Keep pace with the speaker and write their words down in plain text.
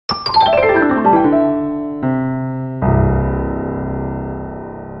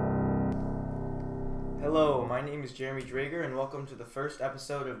is Jeremy Drager, and welcome to the first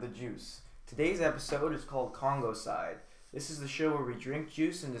episode of The Juice. Today's episode is called CongoSide. This is the show where we drink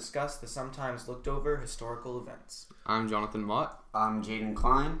juice and discuss the sometimes looked over historical events. I'm Jonothan Mott. I'm Jaden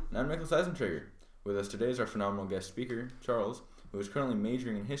Klein. And I'm Nicolas. With us today is our phenomenal guest speaker, Charles, who is currently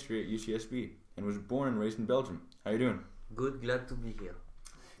majoring in history at UCSB and was born and raised in Belgium. How are you doing? Good, glad to be here.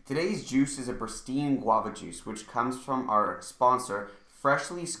 Today's juice is a pristine guava juice, which comes from our sponsor,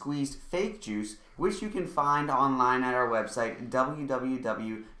 Freshly Squeezed Fake Juice, which you can find online at our website,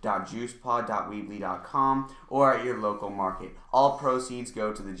 www.juicepod.weebly.com, or at your local market. All proceeds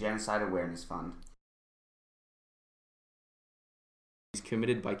go to the Genocide Awareness Fund.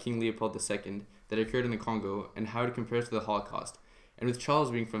 Committed by King Leopold II that occurred in the Congo and how it compares to the Holocaust. And with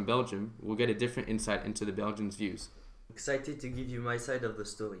Charles being from Belgium, we'll get a different insight into the Belgians' views. Excited to give you my side of the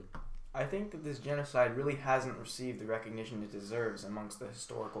story. I think that this genocide really hasn't received the recognition it deserves amongst the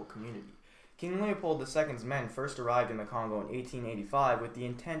historical community. King Leopold II's men first arrived in the Congo in 1885 with the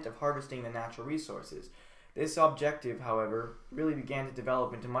intent of harvesting the natural resources. This objective, however, really began to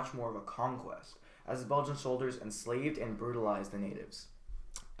develop into much more of a conquest, as the Belgian soldiers enslaved and brutalized the natives.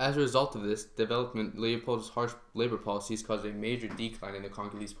 As a result of this development, Leopold's harsh labor policies caused a major decline in the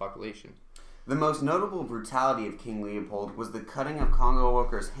Congolese population. The most notable brutality of King Leopold was the cutting of Congo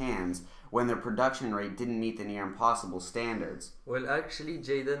workers' hands when their production rate didn't meet the near impossible standards. Well, actually,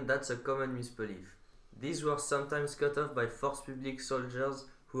 Jaden, that's a common misbelief. These were sometimes cut off by force publique soldiers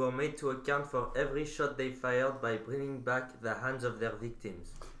who are made to account for every shot they fired by bringing back the hands of their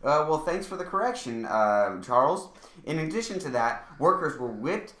victims. Well, thanks for the correction, Charles. In addition to that, workers were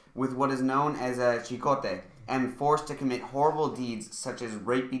whipped with what is known as a chicote and forced to commit horrible deeds such as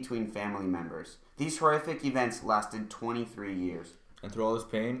rape between family members. These horrific events lasted 23 years. And through all this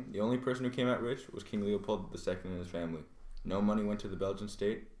pain, the only person who came out rich was King Leopold II and his family. No money went to the Belgian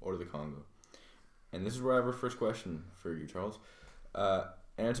state or to the Congo. And this is where I have our first question for you, Charles. And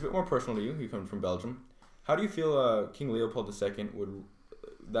it's a bit more personal to you. You come from Belgium. How do you feel King Leopold II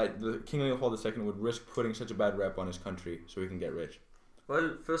would risk putting such a bad rep on his country so he can get rich?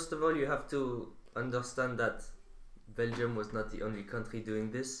 Well, first of all, you have to understand that Belgium was not the only country doing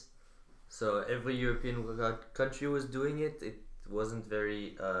this. So every European country was doing it. It wasn't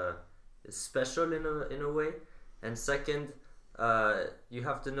very special in a way. And second, you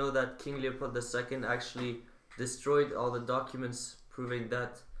have to know that King Leopold II actually destroyed all the documents proving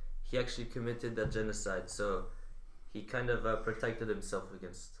that he actually committed that genocide. So he kind of protected himself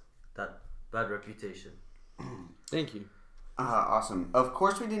against that bad reputation. Thank you. Awesome. Of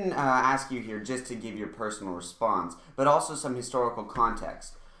course, we didn't ask you here just to give your personal response, but also some historical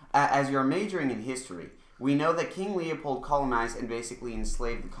context. As you're majoring in history, we know that King Leopold colonized and basically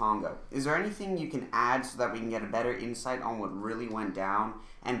enslaved the Congo. Is there anything you can add so that we can get a better insight on what really went down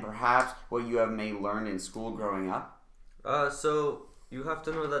and perhaps what you may learned in school growing up? So you have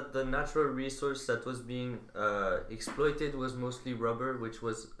to know that the natural resource that was being exploited was mostly rubber, which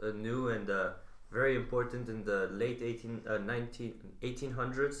was new and very important in the late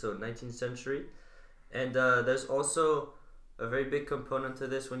 1800s, so 19th century. And there's also a very big component to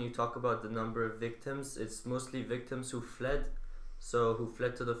this when you talk about the number of victims. It's mostly victims who fled, so who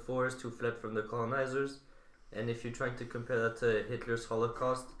fled to the forest, who fled from the colonizers. And if you're trying to compare that to Hitler's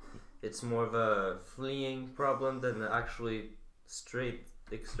Holocaust, it's more of a fleeing problem than actually straight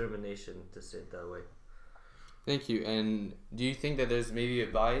extermination, to say it that way. Thank you. And do you think that there's maybe a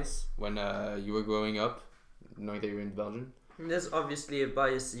bias when you were growing up, knowing that you were in Belgium? There's obviously a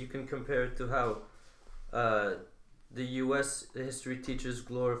bias. You can compare it to how the U.S. history teachers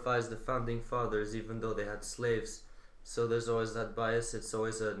glorifies the founding fathers even though they had slaves. So there's always that bias. It's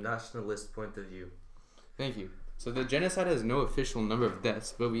always a nationalist point of view. Thank you. So the genocide has no official number of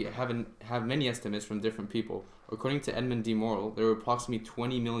deaths, but we have many estimates from different people. According to Edmund D. Morrill, there were approximately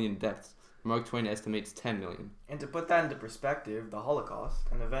 20 million deaths. Mark Twain estimates 10 million. And to put that into perspective, the Holocaust,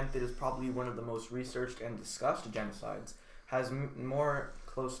 an event that is probably one of the most researched and discussed genocides, has more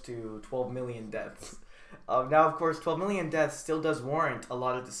close to 12 million deaths. Now, of course, 12 million deaths still does warrant a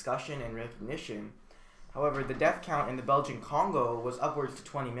lot of discussion and recognition. However, the death count in the Belgian Congo was upwards to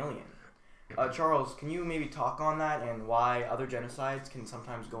 20 million. Charles, can you maybe talk on that and why other genocides can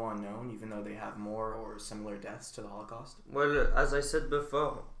sometimes go unknown even though they have more or similar deaths to the Holocaust? Well, as I said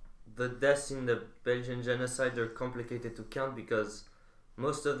before, the deaths in the Belgian genocide are complicated to count because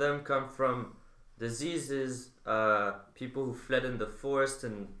most of them come from diseases, people who fled in the forest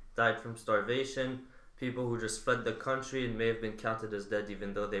and died from starvation, people who just fled the country and may have been counted as dead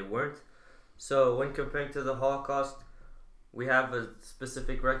even though they weren't. So when comparing to the Holocaust, we have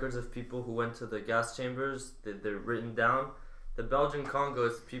specific records of people who went to the gas chambers. They're written down. The Belgian Congo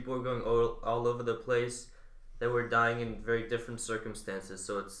is people are going all over the place. they were dying in very different circumstances.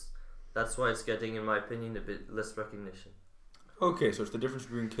 So that's why it's getting, in my opinion, a bit less recognition. Okay, so it's the difference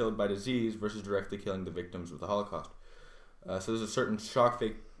between killed by disease versus directly killing the victims of the Holocaust. So there's a certain shock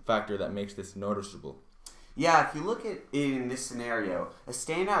factor that makes this noticeable. Yeah, if you look at it in this scenario, a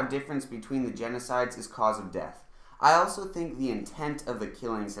standout difference between the genocides is cause of death. I also think the intent of the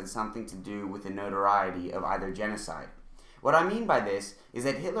killings had something to do with the notoriety of either genocide. What I mean by this is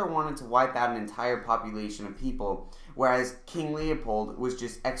that Hitler wanted to wipe out an entire population of people, whereas King Leopold was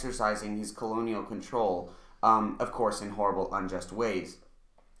just exercising his colonial control, of course in horrible, unjust ways.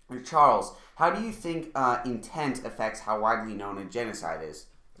 Charles, how do you think intent affects how widely known a genocide is?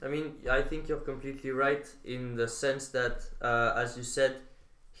 I mean, I think you're completely right in the sense that, as you said,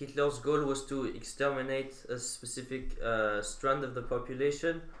 Hitler's goal was to exterminate a specific strand of the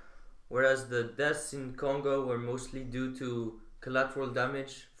population, whereas the deaths in Congo were mostly due to collateral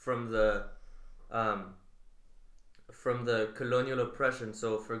damage from the colonial oppression.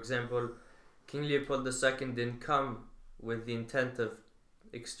 So, for example, King Leopold II didn't come with the intent of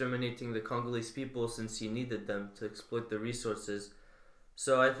exterminating the Congolese people since he needed them to exploit the resources.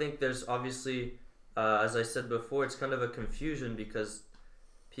 So I think there's obviously, as I said before, it's kind of a confusion because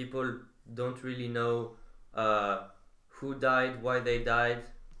people don't really know who died, why they died,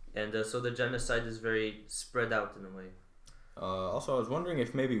 and so the genocide is very spread out in a way. Also, I was wondering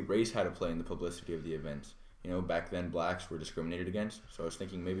if maybe race had a play in the publicity of the events. Back then blacks were discriminated against, so I was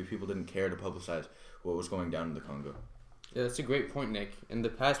thinking maybe people didn't care to publicize what was going down in the Congo. Yeah, that's a great point, Nick. In the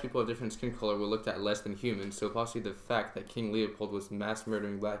past, people of different skin color were looked at less than humans, so possibly the fact that King Leopold was mass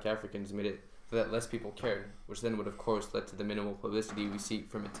murdering black Africans made it so that less people cared, which then would of course led to the minimal publicity we see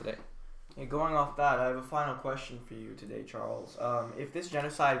from it today. Yeah, going off that, I have a final question for you today, Charles. If this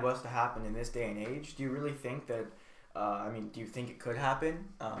genocide was to happen in this day and age, do you really think that, do you think it could happen?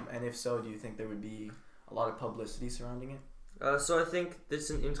 And if so, do you think there would be a lot of publicity surrounding it? So I think this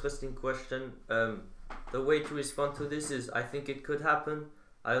is an interesting question. The way to respond to this is I think it could happen.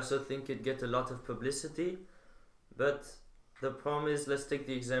 I also think it'd get a lot of publicity. But the problem is, let's take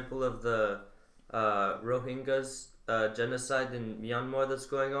the example of the Rohingyas genocide in Myanmar that's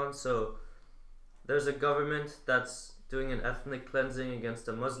going on. So there's a government that's doing an ethnic cleansing against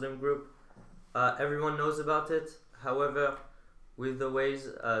a Muslim group. Everyone knows about it. However, with the ways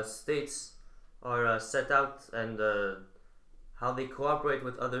states are set out and how they cooperate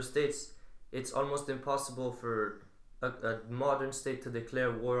with other states, it's almost impossible for a modern state to declare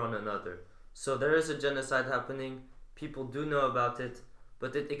war on another. So there is a genocide happening. People do know about it,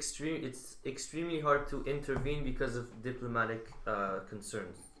 but it's extremely hard to intervene because of diplomatic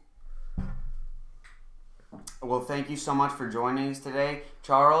concerns. Well, thank you so much for joining us today.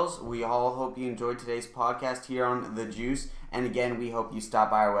 Charles, we all hope you enjoyed today's podcast here on The Juice. And again, we hope you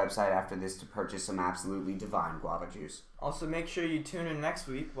stop by our website after this to purchase some absolutely divine guava juice. Also, make sure you tune in next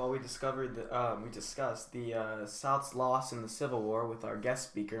week while we discuss the South's loss in the Civil War with our guest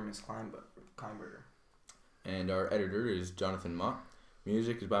speaker, Ms. Kleinberger. And our editor is Jonothan Mott.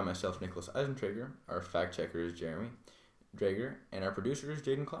 Music is by myself, Nicolas Eisentrager. Our fact checker is Jeremy Drager. And our producer is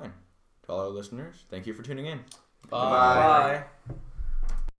Jaden Klein. To all our listeners, thank you for tuning in. Bye. Bye.